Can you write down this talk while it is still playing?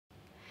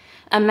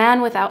A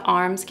man without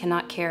arms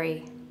cannot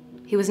carry.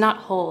 He was not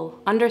whole.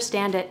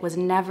 Understand it was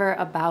never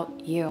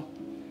about you.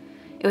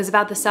 It was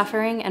about the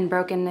suffering and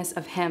brokenness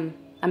of him,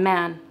 a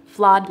man,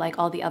 flawed like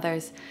all the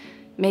others,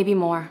 maybe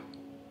more.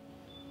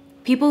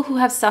 People who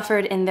have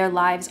suffered in their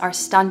lives are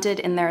stunted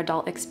in their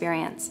adult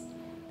experience.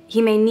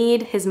 He may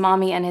need his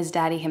mommy and his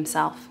daddy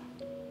himself.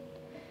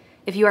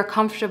 If you are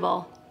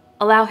comfortable,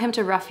 allow him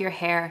to rough your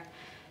hair,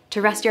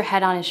 to rest your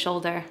head on his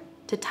shoulder,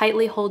 to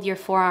tightly hold your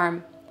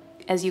forearm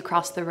as you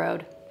cross the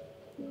road.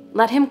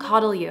 Let him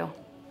coddle you.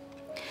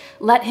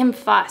 Let him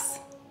fuss.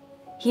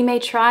 He may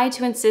try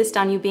to insist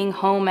on you being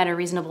home at a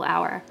reasonable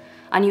hour,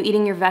 on you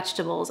eating your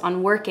vegetables,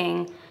 on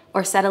working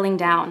or settling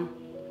down.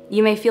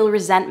 You may feel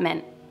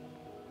resentment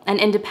and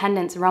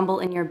independence rumble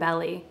in your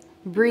belly.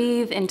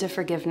 Breathe into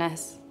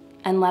forgiveness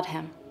and let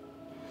him.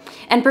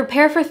 And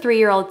prepare for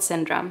 3-year-old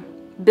syndrome,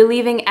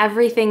 believing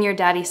everything your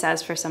daddy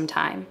says for some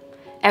time.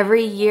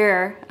 Every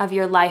year of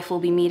your life will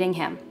be meeting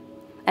him,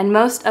 and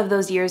most of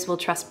those years will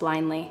trust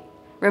blindly.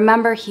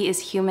 Remember, he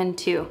is human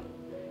too.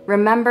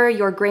 Remember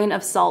your grain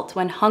of salt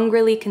when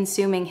hungrily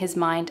consuming his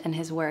mind and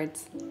his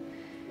words.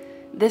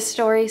 This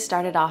story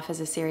started off as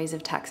a series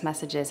of text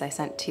messages I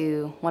sent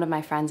to one of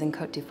my friends in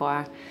Côte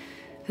d'Ivoire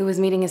who was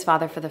meeting his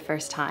father for the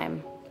first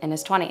time in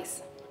his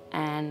 20s.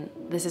 And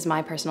this is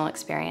my personal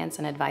experience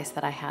and advice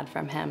that I had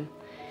from him.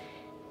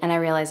 And I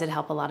realized it'd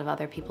help a lot of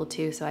other people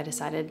too, so I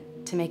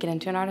decided to make it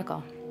into an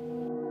article.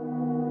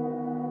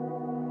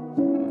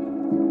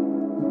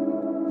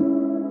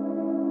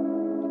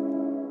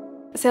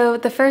 So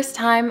the first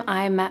time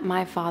I met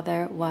my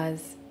father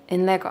was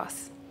in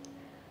Lagos.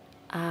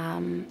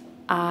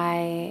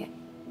 I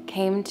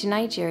came to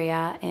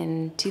Nigeria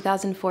in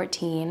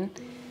 2014,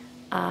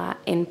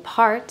 in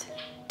part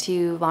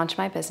to launch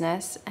my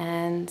business,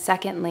 and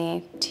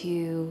secondly,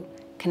 to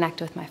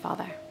connect with my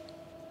father.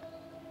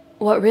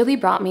 What really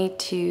brought me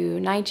to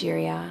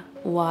Nigeria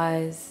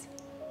was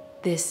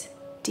this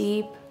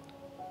deep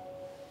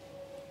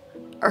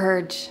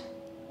urge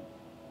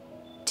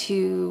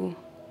to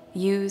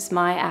use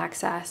my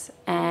access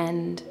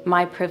and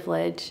my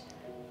privilege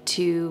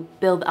to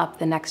build up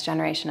the next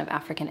generation of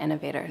African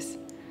innovators.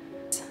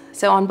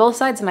 So on both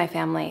sides of my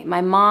family,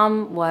 my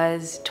mom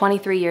was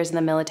 23 years in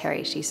the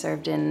military. She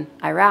served in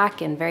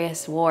Iraq in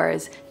various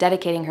wars,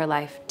 dedicating her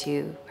life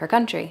to her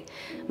country.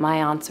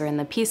 My aunts were in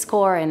the Peace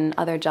Corps and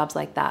other jobs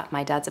like that.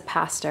 My dad's a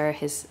pastor,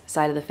 his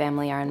side of the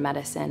family are in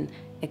medicine,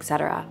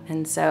 etc.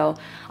 And so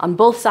on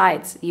both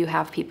sides, you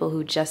have people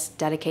who just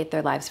dedicate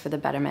their lives for the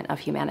betterment of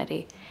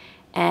humanity.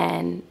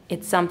 And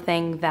it's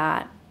something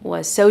that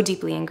was so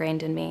deeply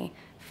ingrained in me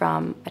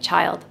from a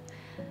child,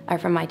 or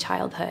from my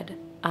childhood.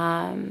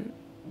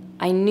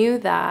 I knew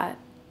that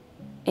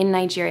in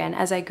Nigeria, and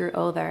as I grew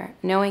older,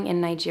 knowing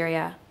in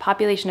Nigeria,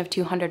 population of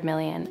 200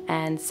 million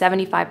and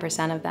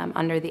 75% of them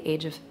under the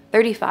age of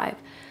 35,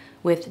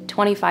 with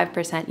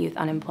 25% youth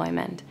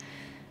unemployment.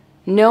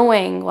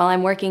 Knowing while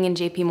I'm working in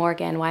JP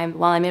Morgan,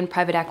 while I'm in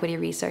private equity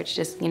research,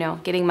 just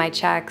getting my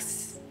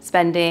checks,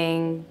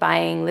 spending,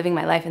 buying, living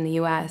my life in the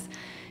US,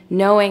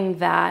 knowing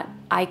that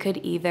I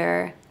could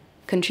either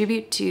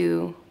contribute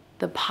to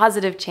the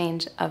positive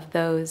change of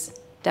those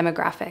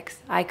demographics.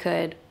 I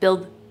could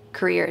build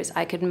careers.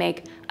 I could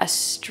make a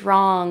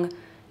strong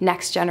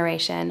next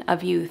generation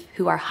of youth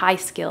who are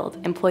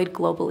high-skilled, employed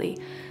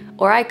globally.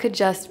 Or I could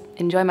just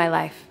enjoy my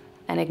life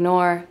and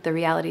ignore the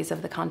realities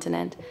of the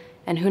continent.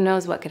 And who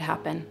knows what could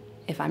happen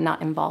if I'm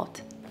not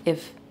involved,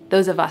 if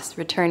those of us,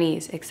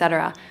 returnees,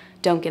 etc.,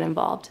 don't get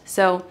involved.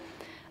 So,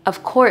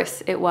 of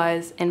course, it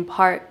was in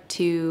part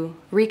to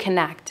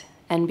reconnect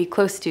and be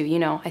close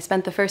to, I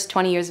spent the first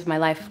 20 years of my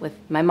life with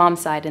my mom's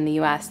side in the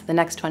US. The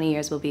next 20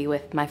 years will be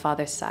with my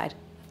father's side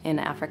in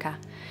Africa.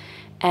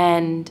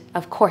 And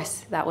of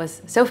course, that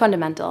was so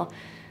fundamental.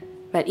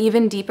 But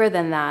even deeper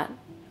than that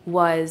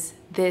was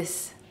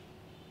this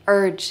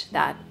urge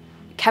that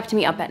kept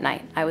me up at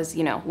night. I was,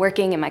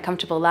 working in my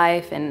comfortable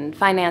life and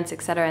finance,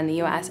 etc. in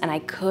the US, and I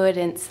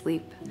couldn't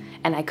sleep.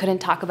 And I couldn't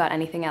talk about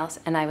anything else.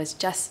 And I was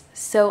just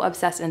so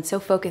obsessed and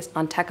so focused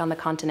on tech on the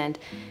continent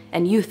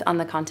and youth on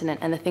the continent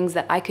and the things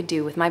that I could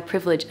do with my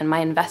privilege and my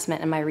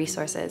investment and my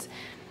resources.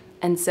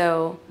 And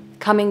so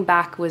coming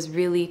back was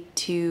really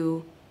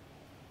to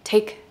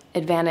take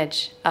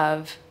advantage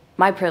of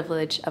my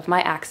privilege, of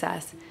my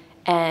access,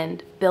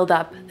 and build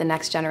up the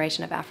next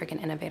generation of African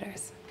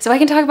innovators. So I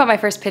can talk about my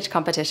first pitch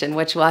competition,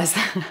 which was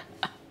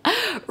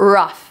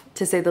rough,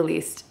 to say the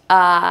least.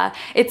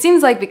 It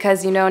seems like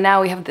because,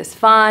 now we have this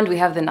fund, we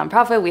have the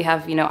nonprofit, we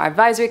have, our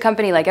advisory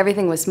company, like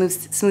everything was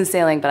smooth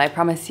sailing, but I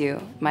promise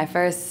you, my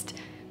first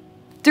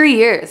 3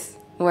 years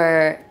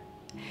were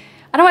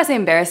I don't want to say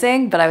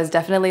embarrassing, but I was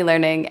definitely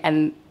learning,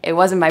 and it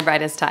wasn't my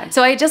brightest time.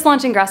 So I just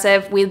launched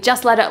Ingressive. We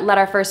just led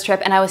our first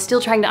trip, and I was still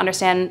trying to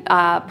understand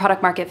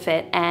product market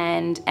fit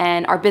and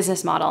our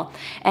business model.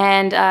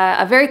 And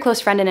a very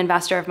close friend and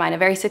investor of mine, a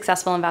very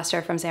successful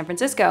investor from San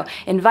Francisco,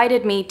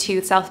 invited me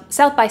to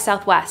South by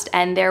Southwest,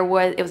 and it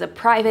was a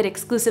private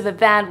exclusive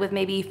event with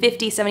maybe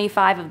 50,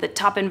 75 of the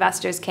top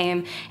investors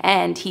came,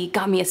 and he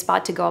got me a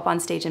spot to go up on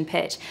stage and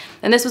pitch.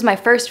 And this was my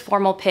first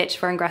formal pitch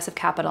for Ingressive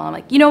Capital. I'm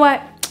like, you know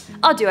what?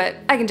 I'll do it.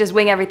 I can just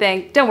wing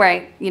everything. Don't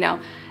worry, you know.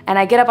 And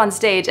I get up on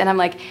stage and I'm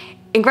like,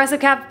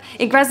 Ingressive, ugh.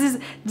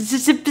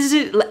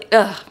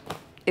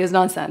 It was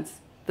nonsense.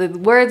 The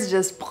words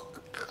just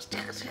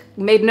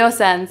made no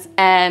sense.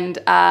 And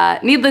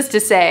needless to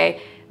say,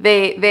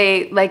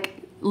 they like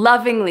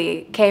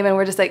lovingly came and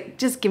were just like,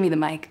 just give me the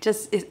mic.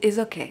 Just, it's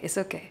okay, it's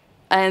okay.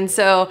 And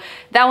so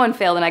that one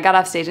failed, and I got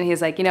off stage and he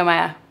was like, you know,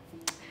 Maya,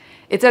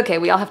 it's okay.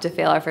 We all have to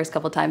fail our first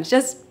couple times.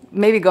 Just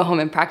maybe go home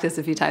and practice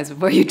a few times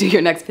before you do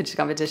your next pitch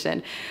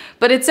competition.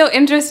 But it's so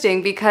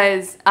interesting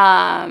because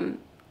no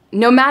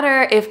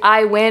matter if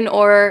I win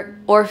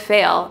or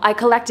fail, I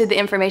collected the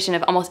information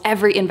of almost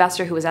every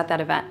investor who was at that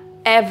event.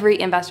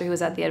 Every investor who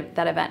was at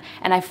that event.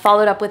 And I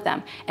followed up with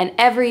them. And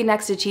every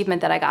next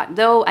achievement that I got,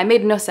 though I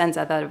made no sense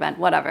at that event,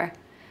 whatever.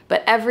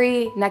 But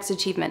every next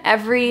achievement,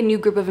 every new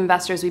group of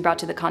investors we brought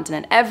to the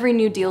continent, every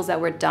new deals that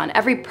were done,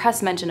 every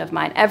press mention of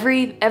mine,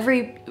 every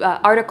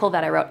article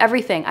that I wrote,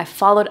 everything, I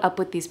followed up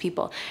with these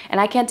people. And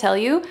I can't tell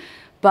you,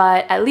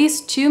 but at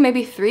least 2,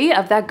 maybe 3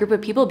 of that group of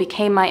people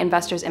became my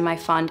investors in my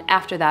fund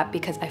after that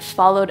because I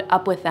followed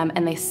up with them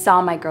and they saw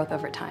my growth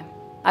over time.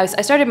 I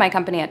started my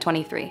company at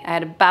 23. I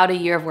had about a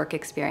year of work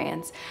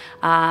experience.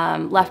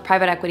 Left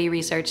private equity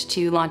research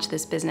to launch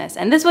this business.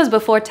 And this was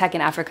before tech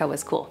in Africa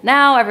was cool.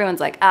 Now everyone's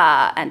like,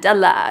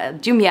 Andela,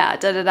 Jumia,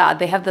 da-da-da.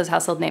 They have those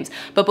household names.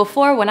 But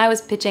before, when I was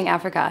pitching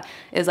Africa,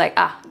 it was like,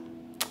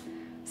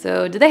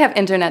 so do they have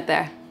internet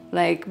there?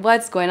 Like,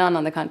 what's going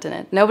on the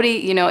continent? Nobody,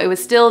 you know, it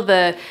was still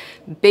the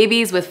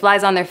babies with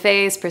flies on their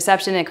face,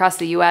 perception across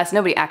the US.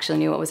 Nobody actually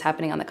knew what was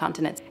happening on the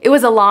continent. It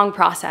was a long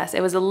process.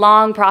 It was a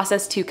long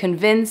process to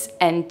convince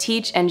and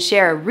teach and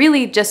share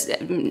really just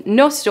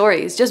no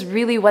stories, just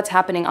really what's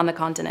happening on the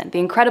continent. The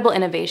incredible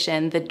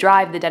innovation, the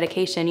drive, the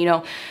dedication, you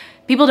know,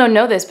 people don't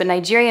know this, but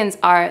Nigerians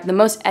are the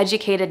most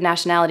educated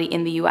nationality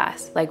in the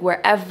US, like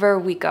wherever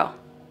we go.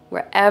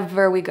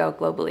 Wherever we go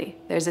globally,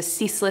 there's a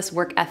ceaseless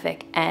work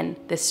ethic and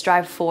this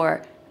strive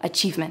for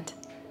achievement.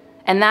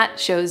 And that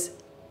shows,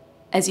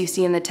 as you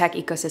see in the tech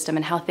ecosystem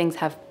and how things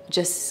have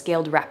just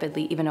scaled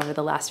rapidly even over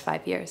the last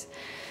 5 years.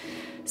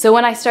 So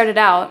when I started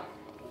out,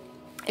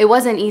 it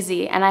wasn't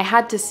easy, and I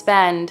had to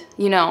spend,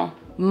 you know,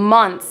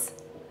 months,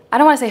 I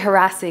don't want to say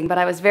harassing, but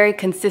I was very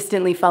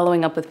consistently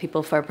following up with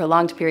people for a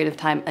prolonged period of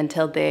time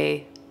until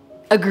they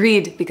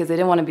agreed because they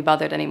didn't want to be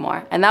bothered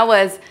anymore. And that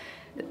was,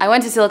 I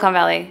went to Silicon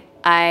Valley.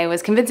 I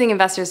was convincing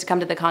investors to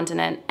come to the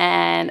continent,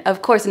 and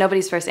of course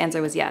nobody's first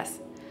answer was yes.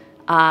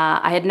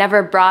 I had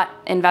never brought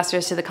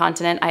investors to the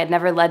continent. I had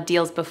never led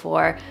deals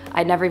before.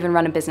 I'd never even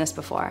run a business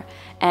before.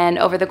 And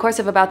over the course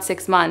of about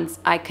 6 months,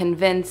 I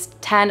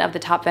convinced 10 of the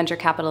top venture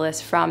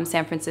capitalists from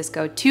San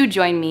Francisco to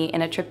join me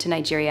in a trip to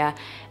Nigeria.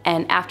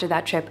 And after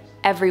that trip,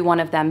 every one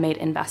of them made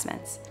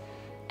investments.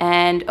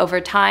 And over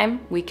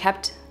time, we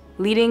kept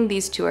leading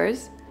these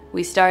tours.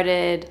 We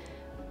started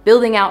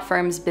building out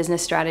firms'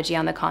 business strategy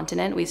on the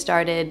continent. We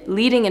started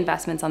leading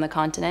investments on the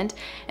continent.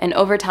 And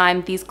over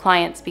time, these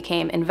clients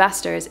became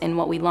investors in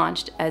what we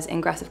launched as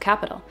Ingressive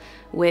Capital,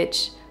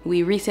 which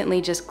we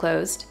recently just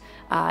closed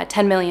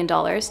 $10 million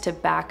to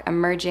back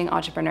emerging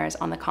entrepreneurs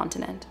on the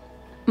continent.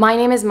 My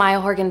name is Maya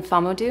Horgan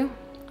Famodu.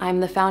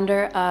 I'm the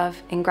founder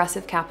of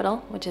Ingressive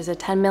Capital, which is a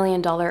 $10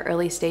 million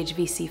early stage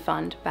VC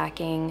fund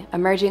backing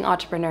emerging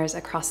entrepreneurs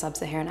across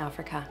sub-Saharan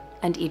Africa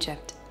and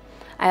Egypt.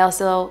 I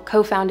also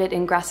co-founded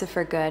Ingressive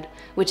for Good,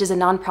 which is a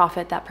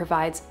nonprofit that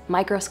provides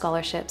micro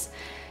scholarships,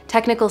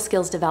 technical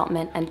skills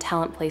development, and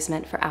talent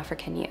placement for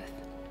African youth.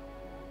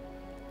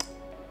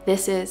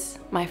 This is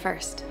my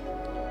first.